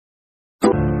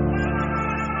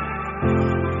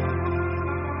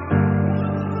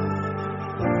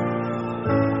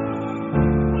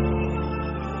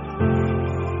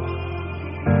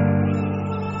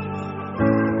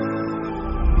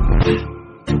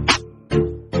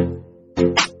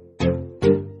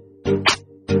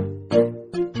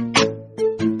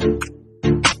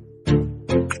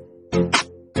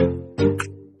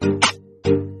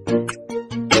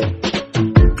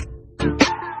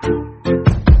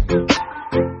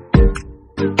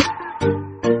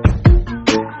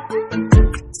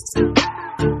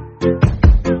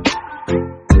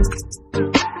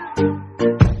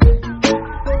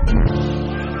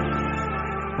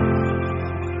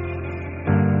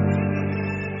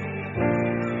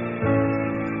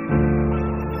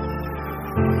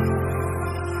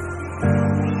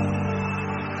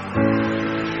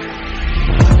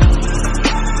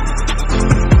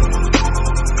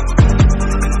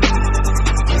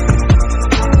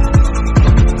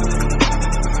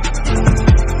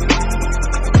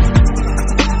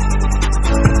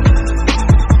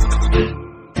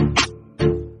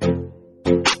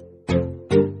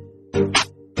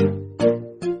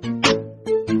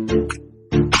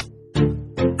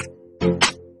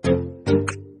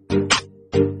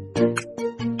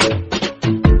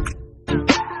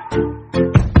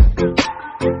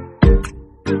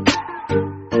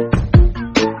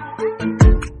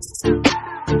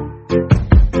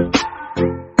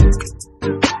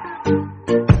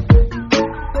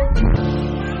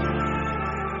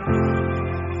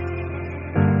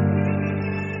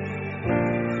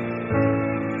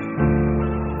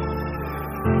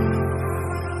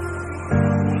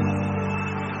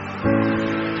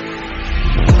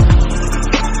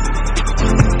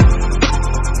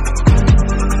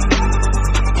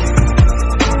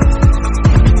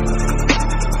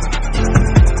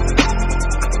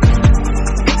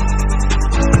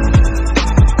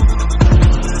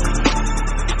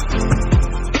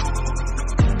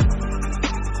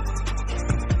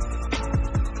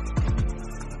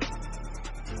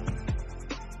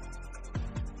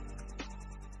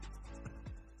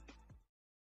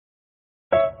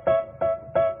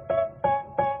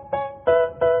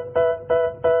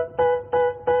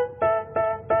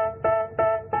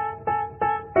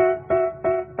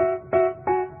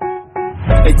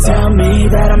tell me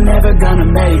that I'm never gonna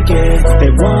make it.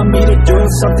 They want me to do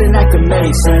something that could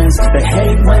make sense. They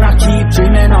hate when I keep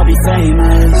dreaming I'll be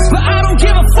famous, but I don't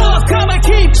give a fuck, I'ma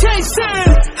keep chasing.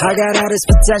 I got all this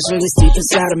potential that's deep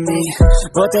inside of me,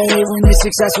 but they hate when you're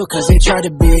successful cause they try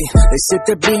to be. They sit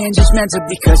there being judgmental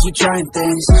because you're trying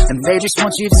things, and they just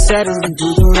want you to settle and do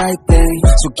the right thing.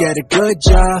 So get a good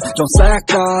job, don't slack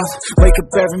off. Wake up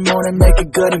every morning, make a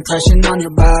good impression on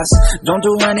your boss. Don't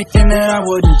do anything that I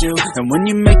wouldn't do, and when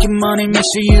you're making money, make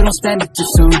sure you don't spend it too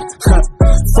soon.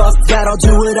 Fuck that, I'll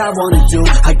do what I wanna do.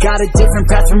 I got a different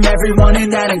path from everyone,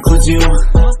 and that includes you.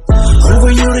 Who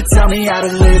are you to tell me how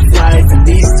to live life? In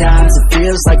these times it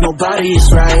feels like nobody is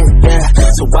right, yeah.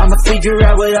 So I'ma figure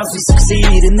out what else we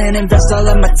succeed, and then invest all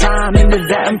of my time into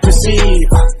that and proceed.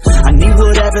 I need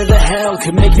whatever the hell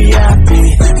could make me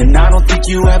happy, and I don't think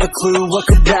you have a clue what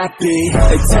could that be.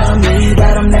 They tell me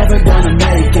that I'm never gonna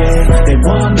make it. They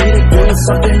want me to do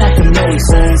something that can make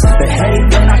sense. They hate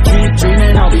when I keep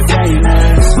dreaming I'll be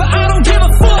famous, but I don't give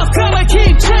a fuck, I'ma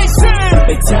keep chasing.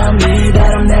 They tell me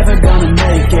that I'm never gonna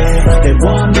make it. They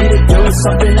want me to do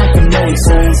something that can make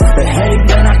sense. They hate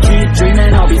when I keep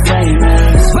dreaming I'll be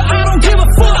famous, but I don't give a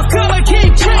fuck, I'ma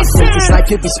keep chasing. I think this life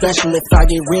could be special if I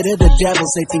get rid of the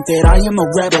devils. They think that I am a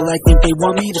rebel, I think they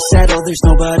want me to settle. There's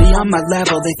nobody on my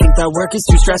level. They think that work is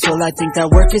too stressful, I think that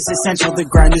work is essential. The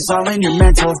grind is all in your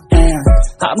mental, and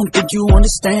I don't think you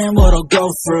understand what I'll go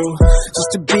through just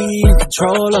to be in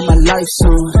control of my life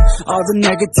soon. All the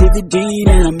negativity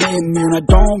and I'm immune. I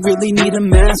don't really need a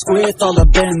mask with all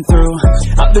I've been through.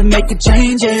 I've been making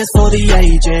changes for the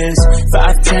ages.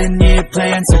 5-10 year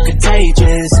plans are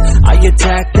contagious. I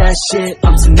attack that shit,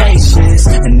 I'm tenacious,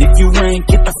 and if you ain't,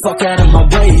 get the fuck out of my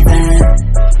way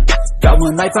then. Got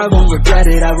one life, I won't regret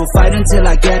it. I will fight until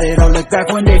I get it. I'll look back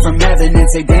one day from heaven and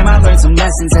say, damn, I learned some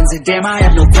lessons. And say, damn, I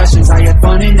have no questions. I had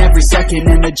fun in every second,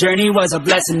 and the journey was a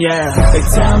blessing, yeah. They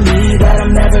tell me that